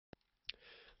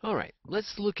Alright,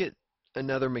 let's look at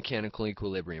another mechanical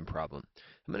equilibrium problem.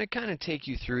 I'm going to kind of take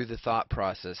you through the thought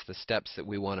process, the steps that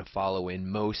we want to follow in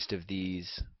most of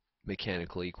these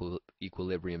mechanical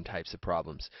equilibrium types of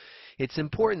problems. It's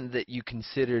important that you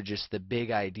consider just the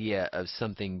big idea of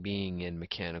something being in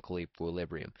mechanical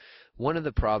equilibrium. One of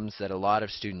the problems that a lot of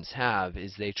students have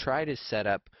is they try to set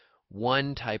up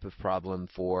one type of problem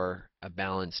for a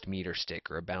balanced meter stick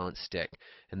or a balanced stick,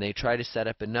 and they try to set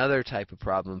up another type of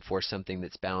problem for something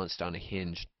that's balanced on a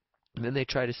hinge. And then they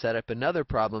try to set up another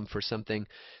problem for something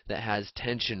that has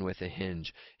tension with a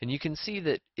hinge. And you can see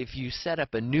that if you set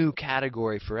up a new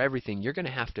category for everything, you're going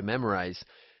to have to memorize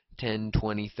 10,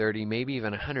 20, 30, maybe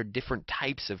even 100 different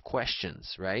types of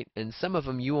questions, right? And some of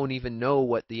them you won't even know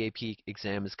what the AP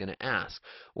exam is going to ask,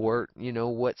 or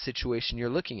what situation you're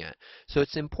looking at. So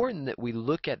it's important that we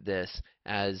look at this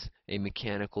as a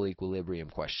mechanical equilibrium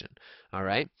question. All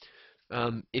right?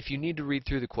 If you need to read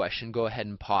through the question, go ahead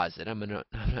and pause it. I'm not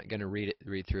going to read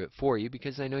through it for you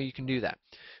because I know you can do that.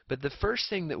 But the first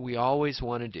thing that we always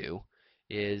want to do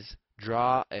is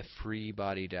draw a free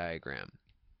body diagram.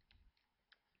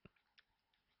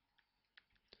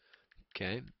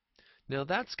 Okay. Now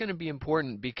that's going to be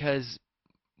important because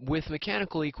with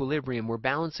mechanical equilibrium, we're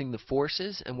balancing the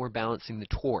forces and we're balancing the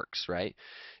torques, right?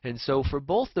 And so for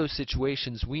both those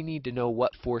situations, we need to know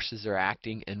what forces are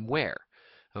acting and where.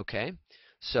 Okay?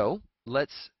 So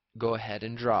let's go ahead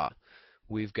and draw.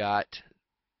 We've got,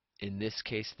 in this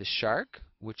case, the shark,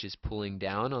 which is pulling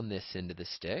down on this end of the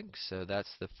stick. So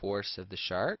that's the force of the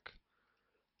shark,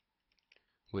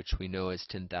 which we know is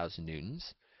 10,000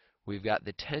 newtons. We've got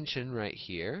the tension right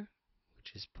here,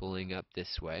 which is pulling up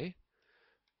this way.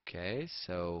 Okay,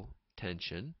 so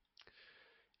tension.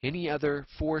 Any other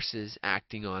forces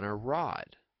acting on our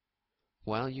rod?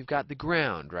 Well, you've got the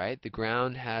ground, right? The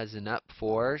ground has an up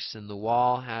force and the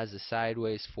wall has a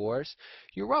sideways force.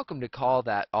 You're welcome to call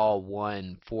that all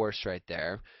one force right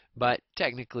there, but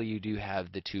technically you do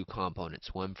have the two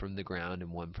components, one from the ground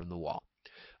and one from the wall.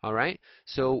 All right,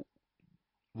 so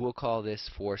we'll call this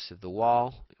force of the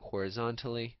wall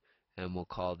horizontally, and we'll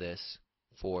call this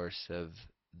force of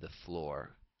the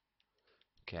floor.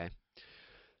 Okay.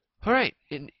 All right,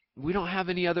 and we don't have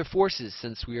any other forces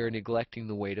since we are neglecting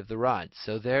the weight of the rod.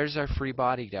 So there's our free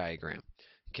body diagram.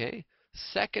 Okay.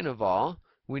 Second of all,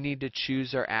 we need to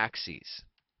choose our axes.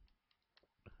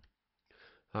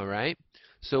 All right.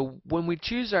 So when we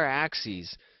choose our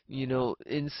axes,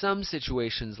 in some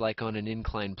situations, like on an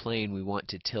inclined plane, we want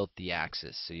to tilt the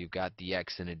axis. So you've got the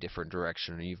x in a different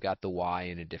direction, or you've got the y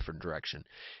in a different direction.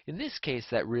 In this case,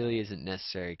 that really isn't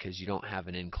necessary because you don't have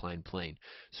an inclined plane.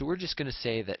 So we're just going to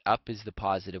say that up is the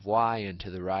positive y and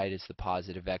to the right is the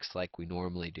positive x like we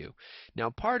normally do. Now,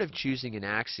 part of choosing an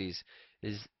axis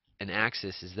is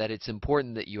that it's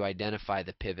important that you identify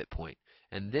the pivot point.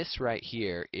 And this right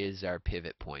here is our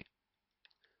pivot point.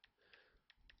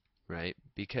 Right?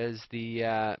 Because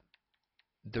the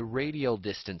radial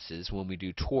distances when we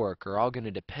do torque are all going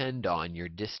to depend on your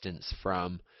distance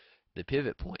from the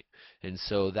pivot point. And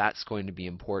so that's going to be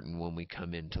important when we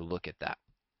come in to look at that.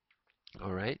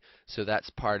 All right? So that's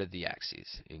part of the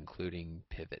axes, including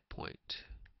pivot point.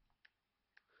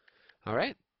 All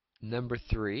right? Number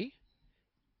 3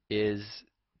 is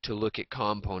to look at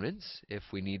components. If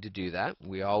we need to do that,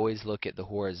 we always look at the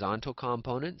horizontal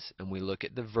components and we look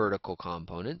at the vertical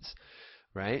components,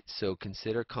 right? So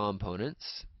consider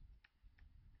components.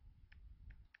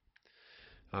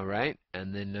 All right,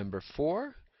 and then number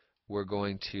 4, we're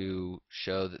going to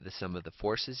show that the sum of the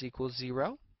forces equals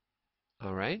 0.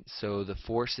 All right, so the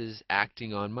forces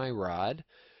acting on my rod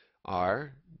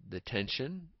are the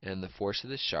tension and the force of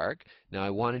the shark. Now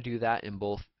I want to do that in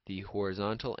both the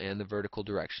horizontal and the vertical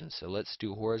direction. So let's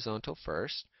do horizontal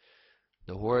first.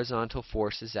 The horizontal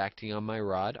forces acting on my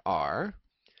rod are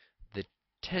the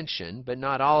tension, but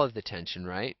not all of the tension,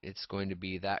 right? It's going to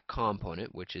be that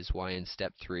component, which is why in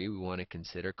step 3 we want to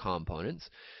consider components.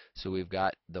 So we've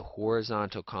got the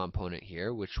horizontal component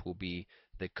here, which will be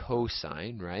the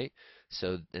cosine, right?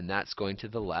 So, and that's going to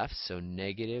the left, so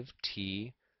negative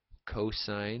t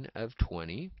cosine of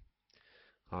 20.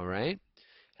 All right.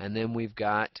 And then we've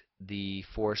got the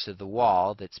force of the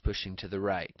wall that's pushing to the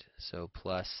right. So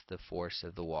plus the force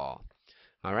of the wall.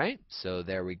 All right. So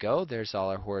there we go. There's all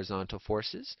our horizontal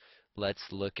forces. Let's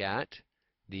look at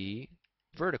the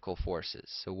vertical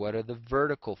forces. So what are the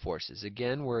vertical forces?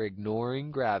 Again, we're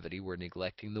ignoring gravity. We're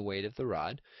neglecting the weight of the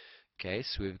rod. Okay.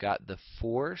 So we've got the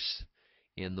force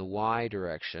in the y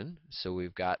direction. So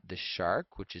we've got the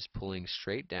shark, which is pulling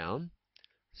straight down.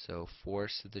 So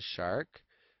force of the shark,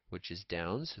 which is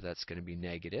down, so that's going to be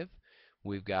negative.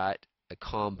 We've got a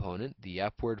component, the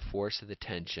upward force of the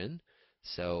tension,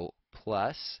 So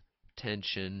plus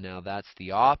tension, now that's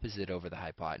the opposite over the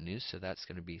hypotenuse, so that's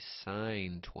going to be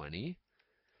sine 20.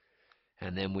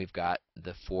 And then we've got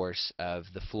the force of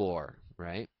the floor,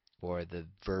 right? Or the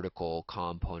vertical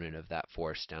component of that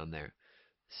force down there.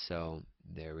 So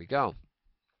there we go.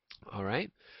 All right.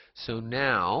 So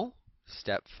now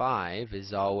step 5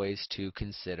 is always to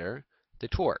consider the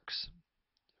torques,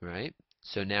 right?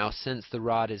 So now since the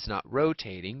rod is not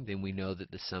rotating, then we know that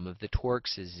the sum of the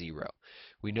torques is 0.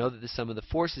 We know that the sum of the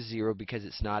force is 0 because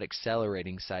it's not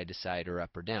accelerating side to side or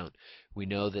up or down. We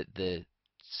know that the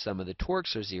sum of the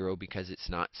torques are 0 because it's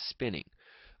not spinning.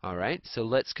 All right, so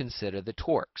let's consider the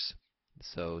torques.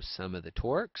 So sum of the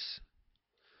torques,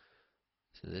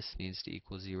 so this needs to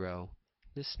equal 0,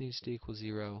 this needs to equal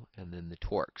 0, and then the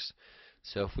torques.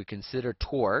 So if we consider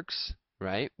torques,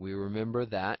 right, we remember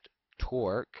that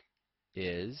torque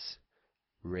is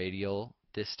radial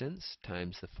distance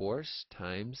times the force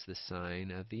times the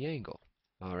sine of the angle.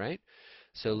 All right,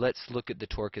 so let's look at the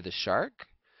torque of the shark.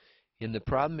 In the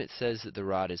problem it says that the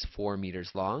rod is 4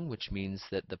 meters long, which means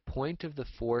that the point of the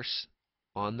force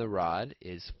on the rod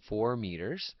is 4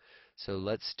 meters. So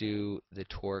let's do the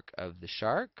torque of the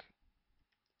shark.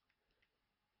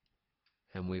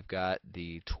 And we've got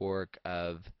the torque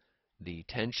of the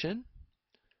tension.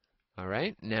 All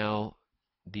right, now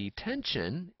the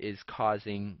tension is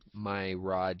causing my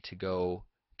rod to go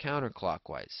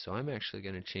counterclockwise. So I'm actually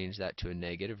going to change that to a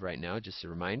negative right now, just a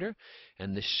reminder.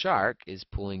 And the shark is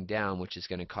pulling down, which is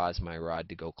going to cause my rod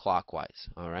to go clockwise.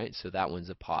 All right, so that one's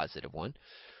a positive one.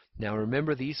 Now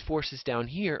remember, these forces down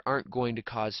here aren't going to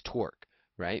cause torque,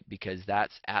 right? Because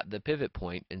that's at the pivot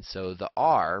point, and so the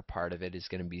R part of it is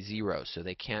going to be 0, so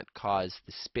they can't cause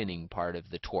the spinning part of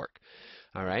the torque.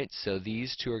 All right, so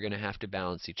these two are going to have to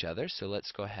balance each other, so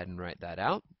let's go ahead and write that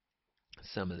out.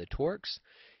 Sum of the torques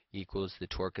equals the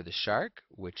torque of the shark,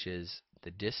 which is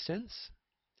the distance,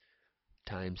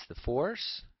 times the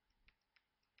force,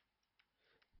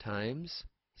 times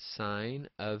sine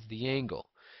of the angle.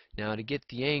 Now to get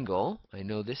the angle, I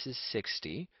know this is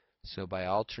 60, so by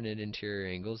alternate interior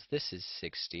angles, this is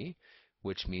 60,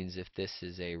 which means if this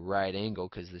is a right angle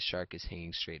because the shark is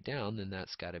hanging straight down, then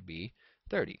that's got to be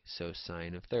 30, so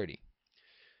sine of 30.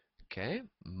 Okay,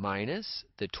 minus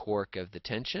the torque of the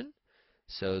tension.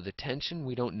 So the tension,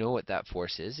 we don't know what that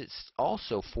force is. It's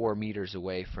also 4 meters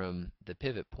away from the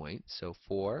pivot point, so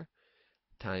 4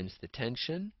 times the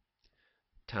tension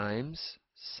times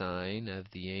sine of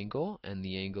the angle, and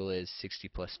the angle is 60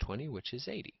 plus 20, which is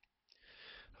 80.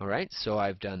 All right, so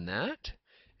I've done that,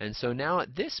 and so now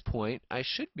at this point I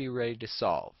should be ready to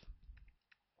solve.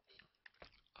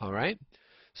 All right,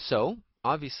 so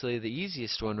obviously the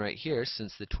easiest one right here,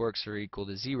 since the torques are equal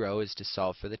to 0, is to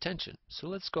solve for the tension. So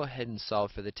let's go ahead and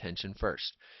solve for the tension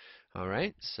first. All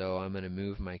right, so I'm going to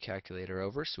move my calculator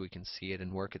over so we can see it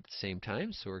and work at the same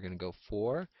time. So we're going to go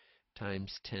 4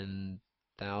 times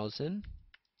 10,000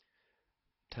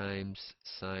 times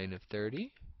sine of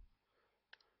 30,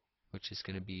 which is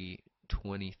going to be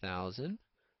 20,000.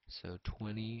 So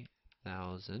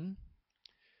 20,000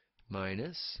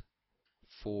 minus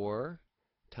 4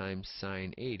 times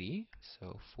sine 80,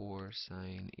 so 4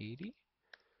 sine 80,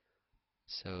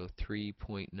 so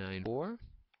 3.94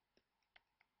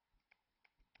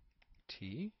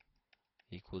 t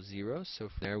equals 0. So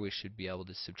from there we should be able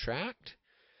to subtract.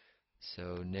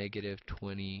 So negative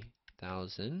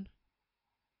 20,000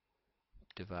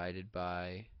 divided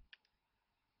by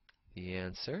the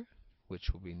answer,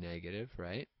 which will be negative,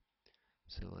 right?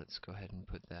 So let's go ahead and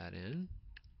put that in.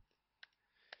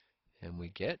 And we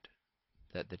get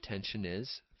that the tension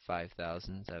is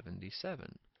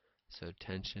 5,077. So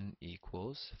tension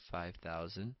equals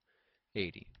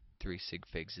 5,080. 3 sig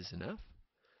figs is enough.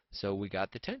 So we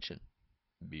got the tension.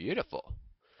 Beautiful.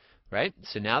 Right?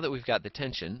 So now that we've got the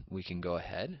tension, we can go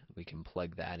ahead, we can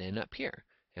plug that in up here,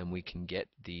 and we can get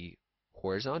the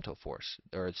horizontal force,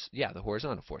 or the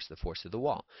horizontal force, the force of the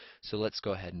wall. So let's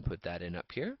go ahead and put that in up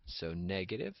here. So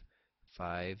negative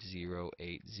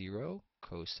 5080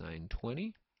 cosine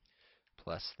 20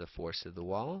 plus the force of the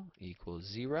wall equals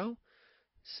 0.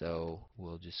 So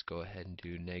we'll just go ahead and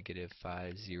do negative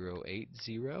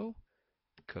 5080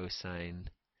 cosine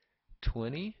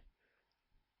 20,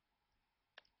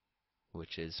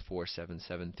 which is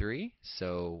 4773.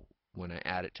 So when I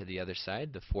add it to the other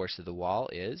side, the force of the wall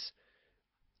is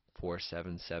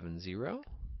 4770.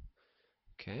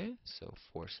 Okay, so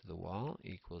force of the wall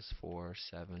equals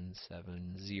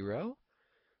 4770.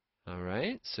 All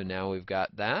right, so now we've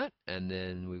got that, and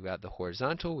then we've got the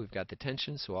horizontal, we've got the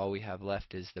tension, so all we have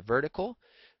left is the vertical,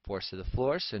 force of the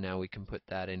floor, so now we can put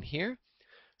that in here.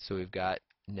 So we've got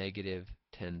negative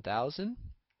 10,000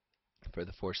 for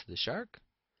the force of the shark,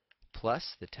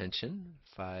 plus the tension,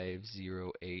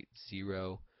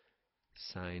 5080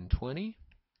 sine 20,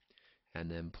 and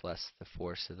then plus the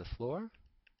force of the floor.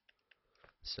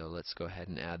 So let's go ahead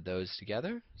and add those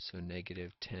together. So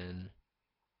negative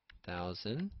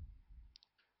 10,000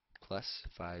 plus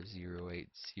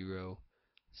 5080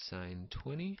 sine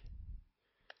 20,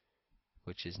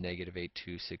 which is negative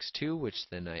 8262, which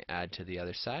then I add to the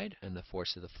other side, and the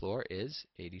force of the floor is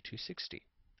 8260.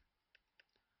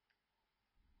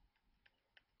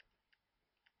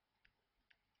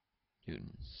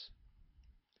 Newtons.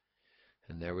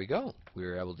 And there we go. We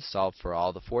were able to solve for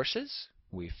all the forces.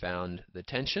 We found the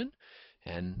tension,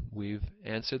 and we've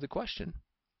answered the question.